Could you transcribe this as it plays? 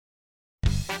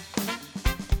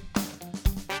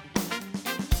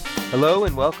Hello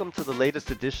and welcome to the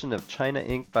latest edition of China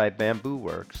Inc. by Bamboo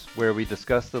Works, where we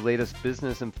discuss the latest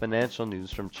business and financial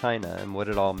news from China and what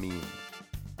it all means.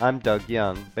 I'm Doug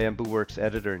Young, Bamboo Works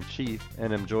editor-in-chief,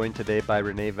 and I'm joined today by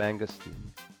Renee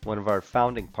Vangusten, one of our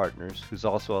founding partners, who's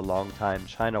also a longtime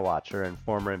China watcher and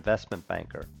former investment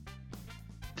banker.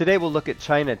 Today we'll look at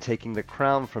China taking the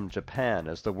crown from Japan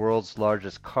as the world's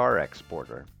largest car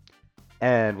exporter.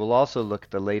 And we'll also look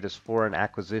at the latest foreign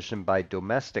acquisition by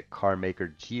domestic car maker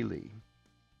Geely.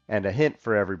 And a hint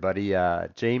for everybody,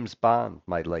 James Bond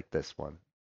might like this one.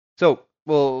 So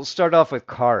we'll start off with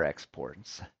car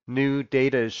exports. New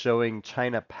data is showing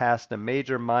China passed a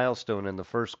major milestone in the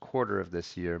first quarter of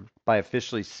this year by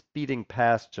officially speeding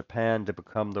past Japan to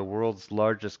become the world's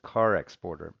largest car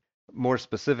exporter. More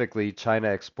specifically, China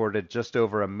exported just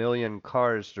over a million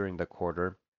cars during the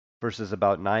quarter versus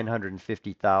about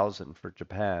 950,000 for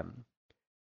Japan.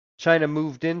 China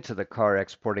moved into the car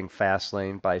exporting fast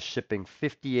lane by shipping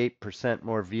 58%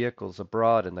 more vehicles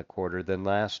abroad in the quarter than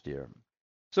last year.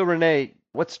 So, Renee,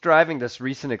 what's driving this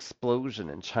recent explosion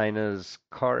in China's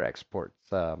car exports?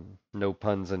 No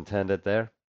puns intended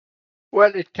there.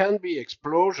 Well, it can be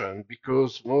explosion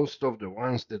because most of the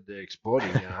ones that they're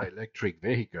exporting are electric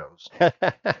vehicles.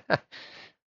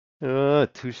 Oh,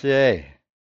 touche.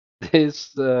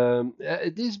 This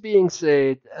being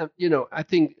said, I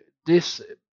think this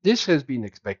has been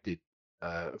expected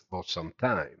for some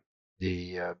time.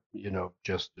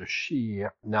 Just the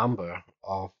sheer number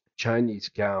of Chinese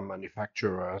car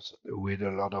manufacturers, with a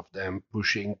lot of them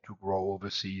pushing to grow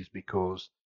overseas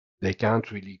because they can't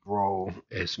really grow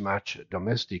as much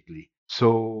domestically.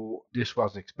 So this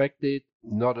was expected,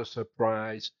 not a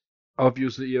surprise.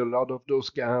 Obviously, a lot of those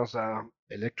cars are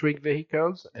electric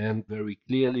vehicles, and very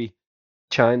clearly,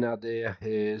 China there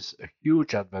has a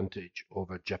huge advantage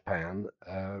over Japan.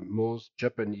 Most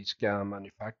Japanese car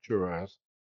manufacturers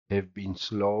have been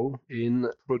slow in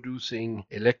producing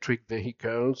electric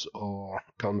vehicles or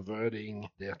converting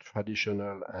their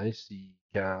traditional IC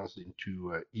cars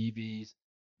into EVs.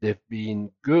 They've been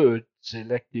good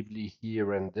selectively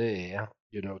here and there.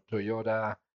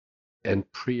 Toyota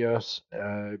and Prius,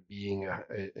 being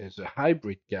as a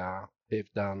hybrid car,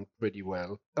 have done pretty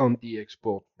well on the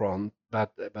export front,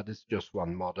 but it's just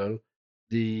one model.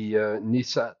 The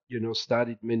Nissan,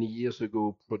 started many years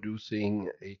ago producing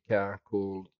a car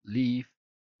called Leaf,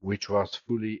 which was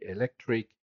fully electric,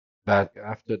 but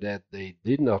after that they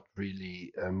did not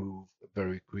really move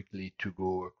very quickly to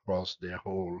go across their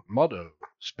whole model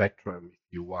spectrum, if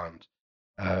you want.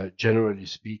 Generally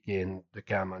speaking, the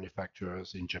car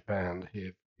manufacturers in Japan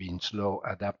have been slow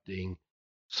adapting.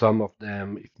 Some of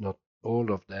them, if not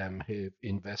all of them, have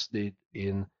invested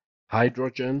in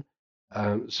hydrogen.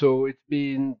 So it's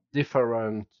been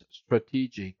different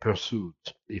strategic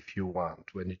pursuits, if you want,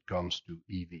 when it comes to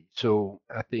EV. So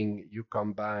I think you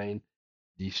combine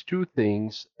these two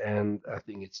things, and I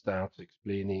think it starts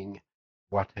explaining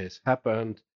what has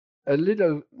happened. A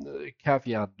little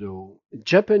caveat though,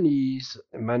 Japanese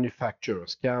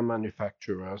manufacturers, car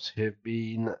manufacturers, have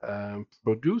been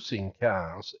producing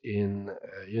cars in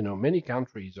many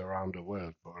countries around the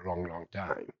world for a long, long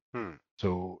time. Hmm.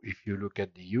 So if you look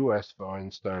at the US, for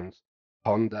instance,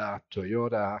 Honda,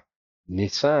 Toyota,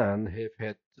 Nissan have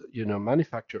had,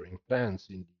 manufacturing plants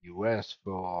in the US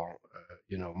for,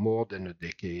 more than a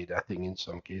decade. I think in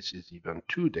some cases even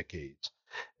 2 decades.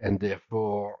 And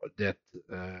therefore, that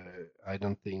I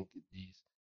don't think these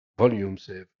volumes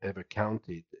have ever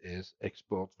counted as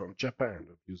export from Japan,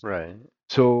 obviously. Right.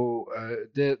 So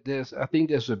I think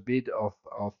there's a bit of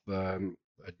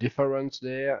a difference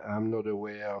there. I'm not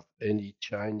aware of any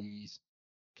Chinese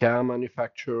car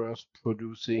manufacturers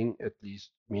producing at least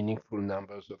meaningful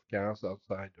numbers of cars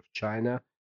outside of China.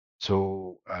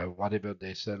 So whatever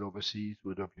they sell overseas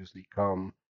would obviously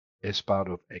come as part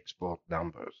of export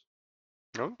numbers.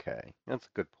 Okay, that's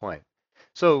a good point.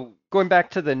 So going back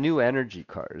to the new energy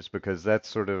cars, because that's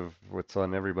sort of what's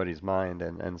on everybody's mind,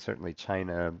 and certainly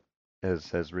China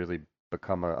has really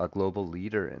become a global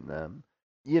leader in them.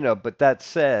 But that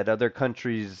said, other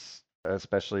countries,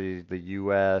 especially the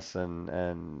US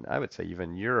and I would say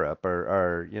even Europe,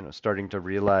 are starting to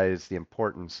realize the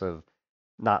importance of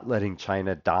not letting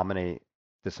China dominate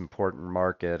this important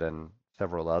market and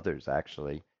several others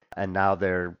actually. And now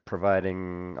they're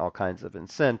providing all kinds of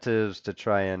incentives to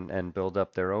try and build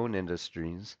up their own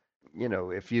industries.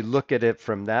 If you look at it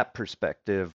from that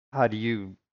perspective, how do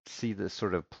you see this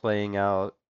sort of playing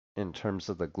out in terms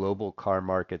of the global car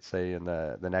market, say in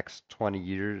the next 20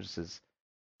 years? Is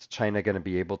China going to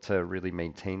be able to really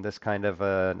maintain this kind of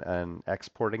an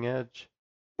exporting edge?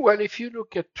 Well, if you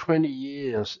look at 20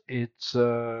 years, it's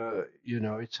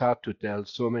hard to tell.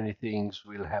 So many things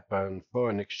will happen.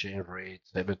 Foreign exchange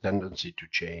rates have a tendency to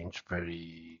change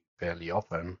fairly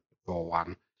often, for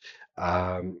one.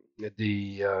 So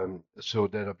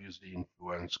that obviously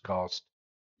influence cost.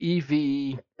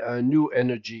 EV, new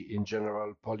energy in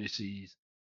general policies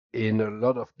in a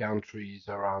lot of countries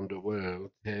around the world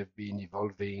have been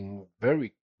evolving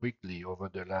very quickly over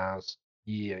the last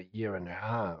year and a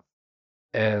half.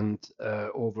 And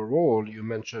overall, you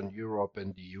mentioned Europe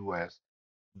and the US.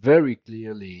 Very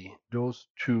clearly, those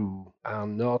two are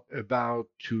not about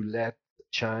to let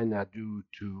China do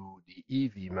to the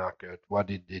EV market what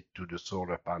it did to the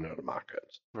solar panel market.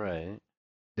 Right.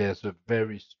 There's a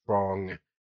very strong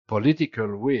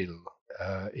political will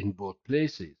in both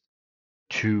places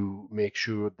to make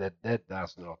sure that that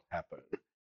does not happen.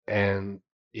 And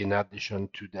in addition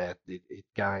to that, it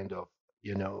kind of,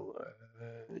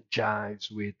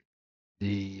 jives with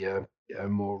the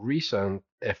more recent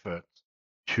efforts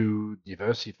to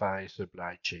diversify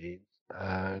supply chains,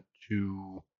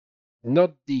 to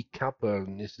not decouple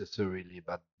necessarily,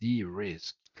 but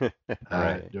de-risk,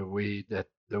 Right. the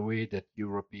way that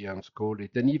Europeans call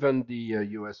it, and even the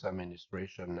U.S.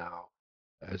 administration now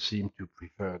seem to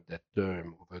prefer that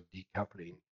term over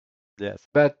decoupling. Yes.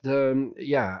 But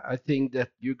yeah, I think that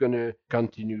you're going to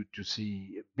continue to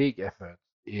see big efforts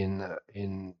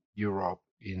in Europe,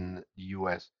 in the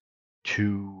US,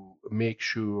 to make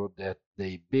sure that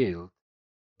they build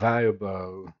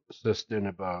viable,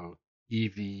 sustainable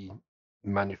EV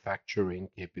manufacturing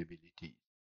capabilities.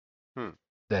 Hmm.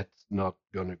 That's not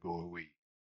going to go away.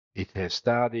 It has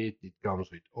started. It comes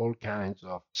with all kinds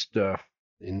of stuff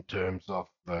in terms of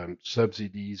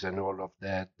subsidies and all of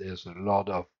that. There's a lot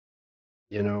of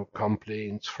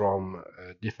complaints from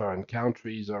different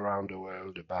countries around the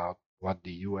world about what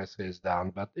the US has done,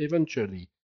 but eventually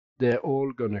they're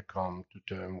all going to come to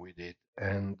terms with it.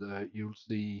 And you'll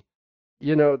see,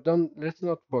 don't let's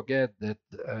not forget that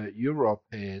Europe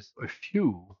has a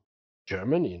few,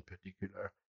 Germany in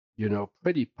particular,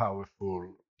 pretty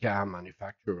powerful car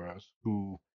manufacturers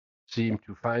who seem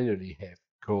to finally have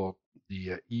caught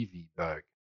the EV bug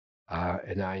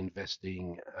and are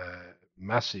investing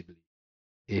massively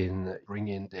in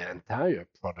bringing their entire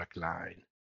product line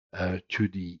to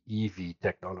the EV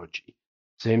technology.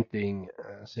 Same thing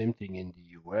in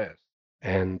the US.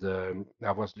 And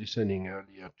I was listening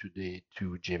earlier today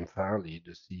to Jim Farley,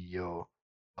 the CEO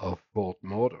of Ford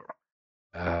Motor,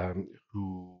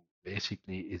 who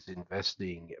basically is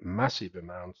investing massive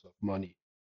amounts of money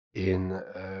in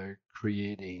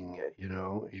creating,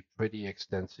 a pretty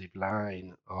extensive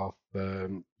line of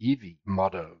EV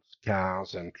models,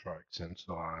 cars and trucks and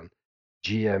so on.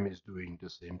 GM is doing the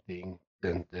same thing.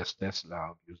 Then there's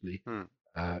Tesla, obviously, Hmm.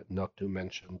 not to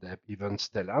mention that even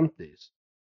Stellantis,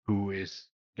 who is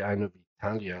kind of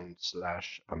Italian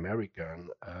slash American,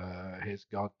 has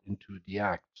got into the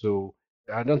act. So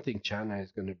I don't think China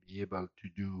is going to be able to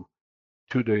do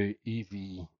to the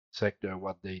EV sector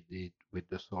what they did with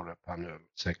the solar panel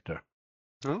sector.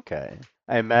 Okay.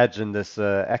 I imagine this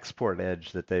export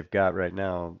edge that they've got right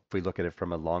now, if we look at it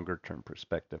from a longer term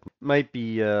perspective, might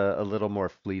be a little more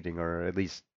fleeting, or at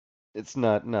least it's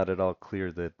not at all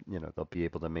clear that, they'll be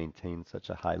able to maintain such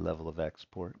a high level of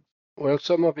export. Well,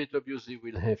 some of it obviously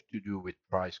will have to do with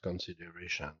price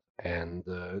consideration, and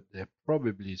they're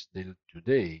probably still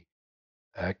today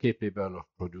capable of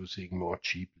producing more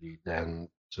cheaply than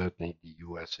certainly the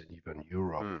US and even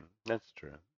Europe, Hmm. That's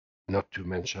true. not to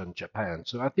mention Japan.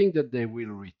 So I think that they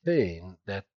will retain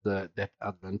that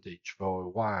advantage for a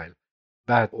while.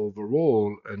 But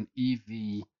overall, an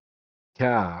EV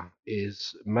car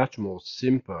is much more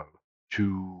simple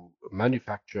to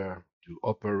manufacture, to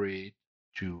operate,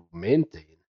 to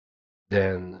maintain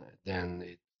than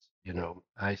its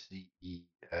ICE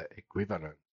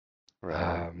equivalent.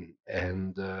 Right.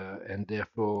 And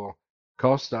therefore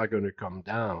costs are going to come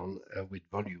down with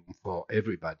volume for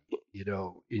everybody.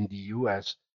 In the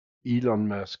US, Elon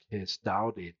Musk has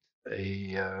touted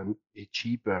a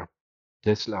cheaper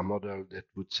Tesla model that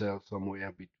would sell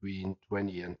somewhere between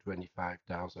 20 and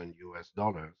 25,000 US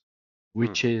dollars, Hmm.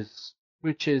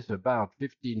 which is about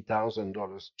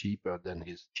 $15,000 cheaper than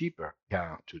his cheaper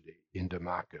car today in the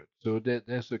market. So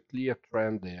there's a clear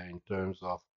trend there in terms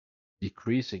of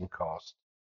decreasing cost.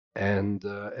 And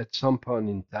at some point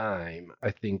in time,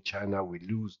 I think China will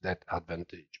lose that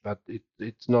advantage, but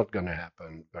it's not going to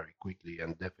happen very quickly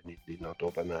and definitely not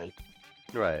overnight.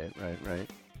 Right, right, right.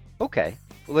 Okay.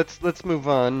 Well, let's move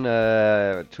on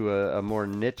to a more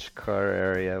niche car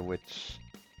area, which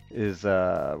is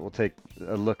we'll take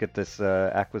a look at this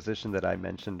acquisition that I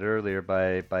mentioned earlier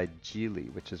by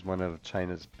Geely, which is one of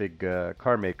China's big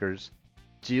car makers.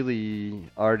 Geely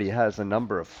already has a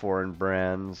number of foreign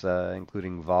brands,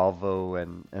 including Volvo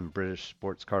and British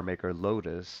sports car maker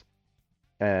Lotus.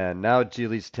 And now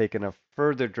Geely's taken a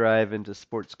further drive into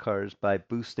sports cars by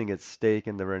boosting its stake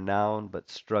in the renowned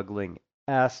but struggling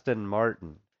Aston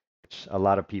Martin, which a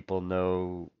lot of people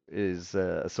know is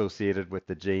associated with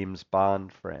the James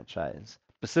Bond franchise.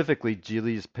 Specifically,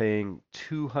 Geely's paying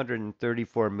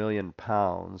 234 million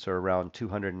pounds, or around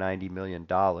 $290 million,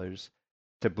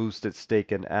 to boost its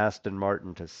stake in Aston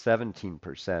Martin to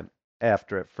 17%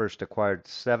 after it first acquired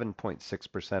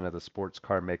 7.6% of the sports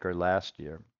car maker last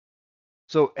year.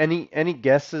 So any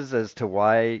guesses as to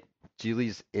why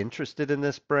Geely's interested in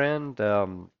this brand?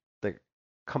 The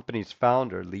company's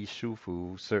founder, Li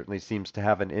Shufu, certainly seems to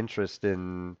have an interest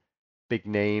in big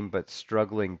name but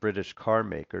struggling British car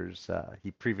makers.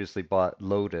 He previously bought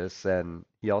Lotus, and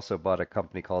he also bought a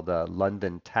company called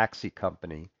London Taxi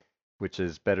Company, which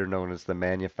is better known as the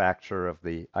manufacturer of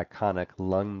the iconic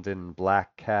London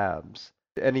black cabs.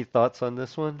 Any thoughts on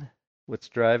this one? What's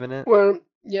driving it? Well,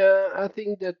 yeah, I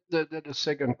think that the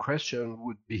second question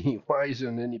would be why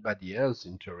isn't anybody else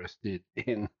interested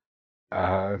in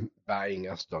buying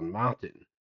Aston Martin?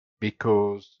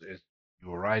 Because, as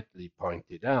you rightly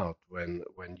pointed out, when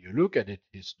you look at its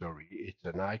history, it's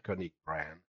an iconic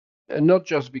brand, and not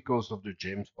just because of the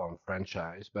James Bond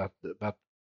franchise, but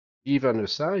even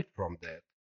aside from that,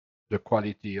 the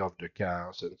quality of the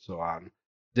cars and so on.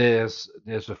 There's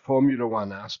a Formula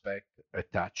One aspect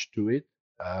attached to it,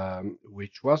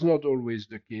 which was not always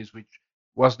the case, which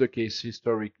was the case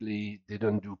historically,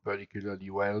 didn't do particularly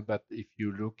well. But if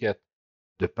you look at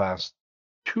the past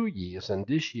 2 years and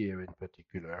this year in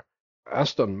particular,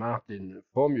 Aston Martin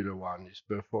Formula One is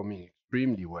performing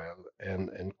extremely well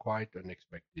and quite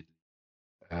unexpectedly,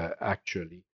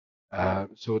 actually.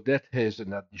 So that has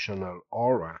an additional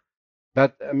aura.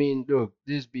 But I mean, look,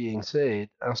 this being said,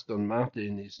 Aston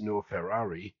Martin is no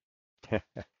Ferrari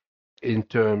in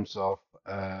terms of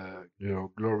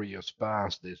glorious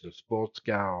past as a sports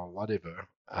car or whatever.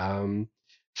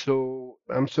 So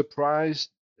I'm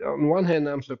surprised. On one hand,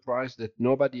 I'm surprised that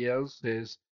nobody else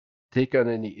has taken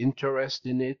any interest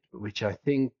in it, which I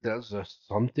think tells us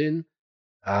something.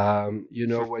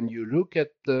 When you look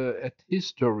at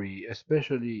history,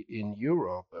 especially in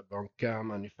Europe, among car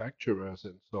manufacturers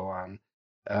and so on,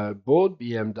 both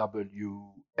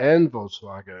BMW and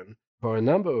Volkswagen, for a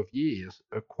number of years,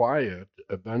 acquired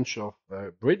a bunch of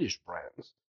British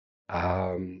brands.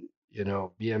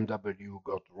 BMW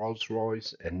got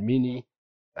Rolls-Royce and Mini,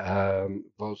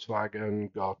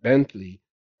 Volkswagen got Bentley,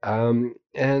 and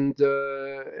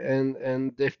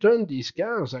they've turned these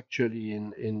cars actually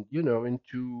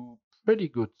into pretty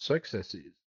good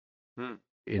successes Hmm.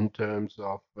 in terms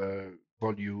of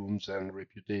volumes and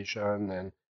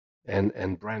reputation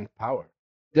and brand power.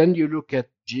 Then you look at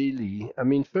Geely. I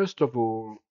mean, first of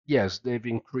all, yes, they've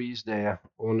increased their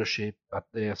ownership, but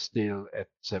they're still at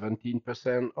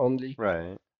 17% only.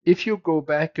 Right. If you go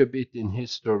back a bit in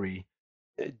history,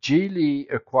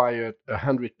 Geely acquired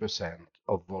 100%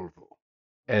 of Volvo,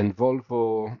 and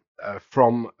Volvo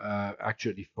from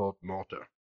actually Ford Motor.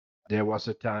 There was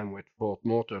a time when Ford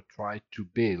Motor tried to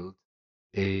build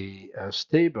a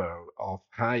stable of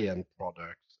high-end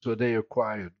products. So they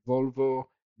acquired Volvo,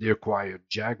 they acquired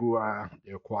Jaguar,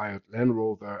 they acquired Land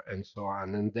Rover, and so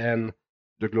on. And then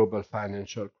the global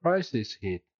financial crisis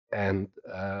hit, and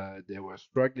they were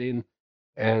struggling,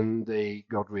 and they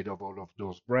got rid of all of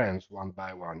those brands one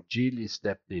by one. Geely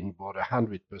stepped in, bought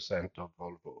 100% of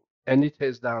Volvo, and it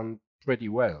has done pretty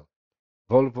well.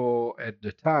 Volvo at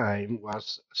the time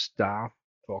was starved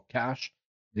for cash.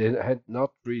 They had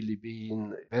not really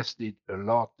been invested a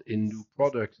lot in new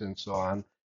products and so on.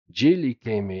 Geely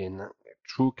came in,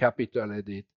 threw capital at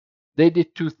it. They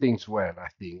did two things well, I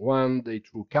think. One, they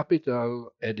threw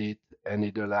capital at it, and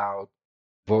it allowed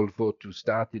Volvo to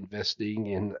start investing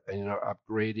in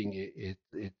upgrading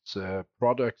its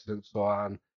products and so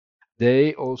on.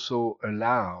 They also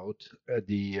allowed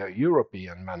the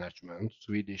European management,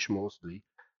 Swedish mostly,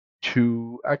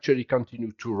 to actually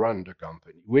continue to run the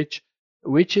company, which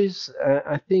is,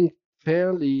 I think,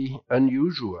 fairly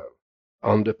unusual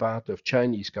on the part of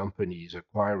Chinese companies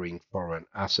acquiring foreign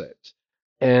assets.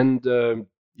 And their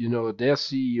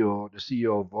CEO, the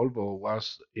CEO of Volvo,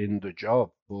 was in the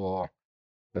job for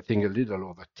I think a little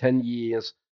over 10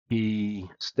 years. He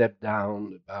stepped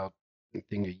down about, I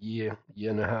think, a year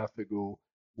and a half ago,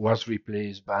 was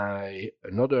replaced by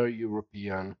another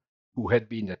European who had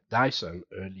been at Dyson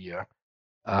earlier.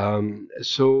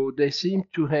 So they seem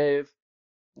to have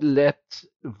let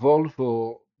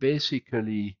Volvo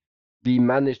basically be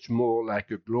managed more like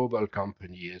a global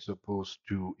company as opposed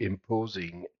to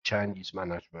imposing Chinese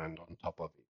management on top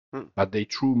of it. Hmm. But they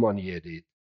threw money at it.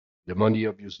 The money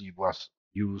obviously was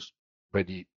used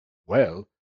pretty well,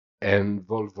 and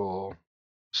Volvo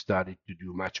started to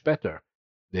do much better.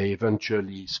 They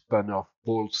eventually spun off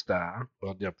Polestar,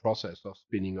 or their process of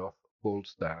spinning off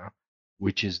Polestar,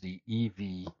 which is the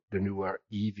EV, the newer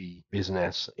EV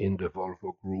business in the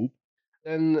Volvo group.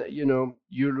 Then,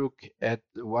 you look at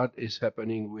what is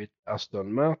happening with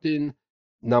Aston Martin.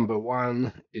 Number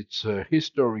one, it's a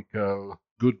historical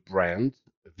good brand,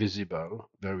 visible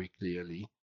very clearly.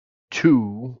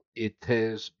 Two, it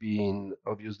has been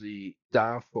obviously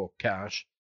starved for cash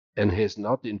and has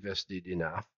not invested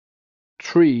enough.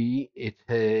 Three, it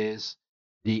has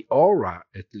the aura,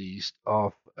 at least,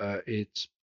 of its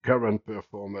current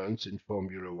performance in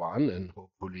Formula One, and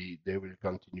hopefully they will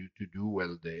continue to do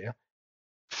well there.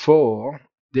 Four,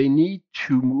 they need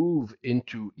to move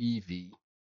into EV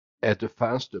at a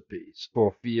faster pace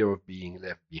for fear of being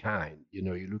left behind.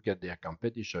 You look at their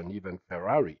competition, even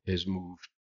Ferrari has moved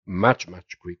much,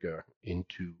 much quicker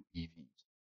into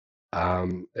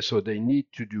EVs. So they need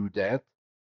to do that.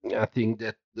 I think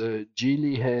that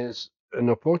Geely has an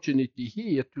opportunity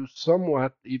here to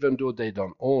somewhat, even though they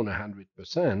don't own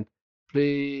 100%,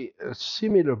 play a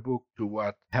similar book to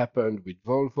what happened with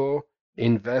Volvo,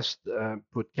 invest,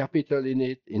 put capital in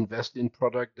it, invest in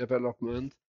product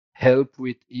development, help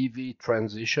with EV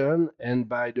transition. And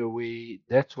by the way,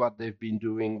 that's what they've been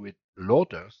doing with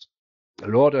Lotus.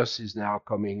 Lotus is now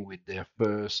coming with their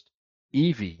first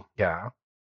EV car,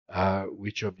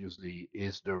 which obviously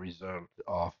is the result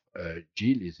of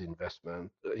Geely's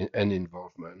investment and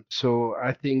involvement. So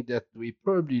I think that we're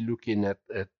probably looking at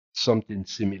something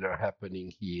similar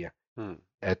happening here Hmm.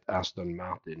 at Aston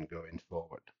Martin going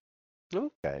forward.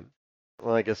 Okay.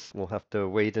 Well, I guess we'll have to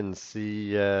wait and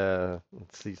see,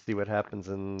 see what happens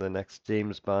in the next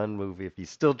James Bond movie if he's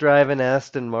still driving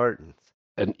Aston Martins.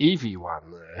 An EV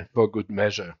one, for good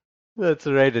measure. That's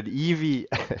right, an EV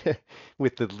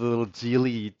with the little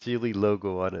Geely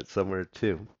logo on it somewhere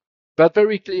too. But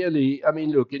very clearly, I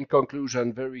mean, look, in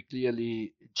conclusion, very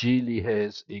clearly, Geely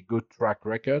has a good track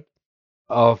record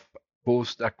of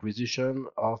post-acquisition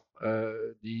of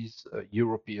these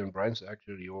European brands,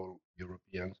 actually all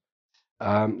Europeans.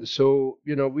 So,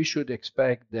 we should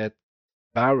expect that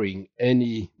barring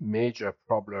any major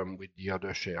problem with the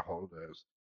other shareholders,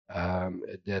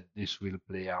 that this will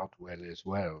play out well as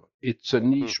well. It's a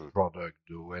niche Hmm. product,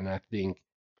 though, and I think,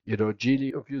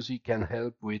 Geely obviously can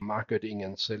help with marketing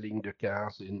and selling the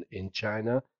cars in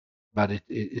China, but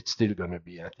it's still going to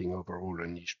be, I think, overall a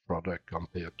niche product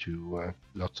compared to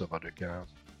lots of other cars.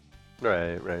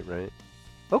 Right.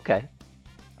 Okay.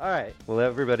 All right. Well,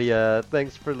 everybody,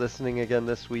 thanks for listening again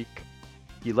this week.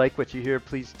 If you like what you hear,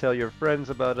 please tell your friends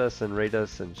about us and rate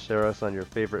us and share us on your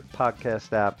favorite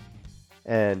podcast app.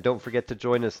 And don't forget to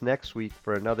join us next week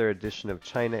for another edition of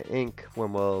China Inc.,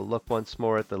 when we'll look once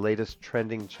more at the latest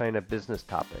trending China business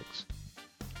topics.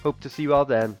 Hope to see you all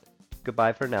then.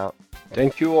 Goodbye for now.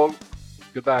 Thank you all.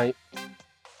 Goodbye.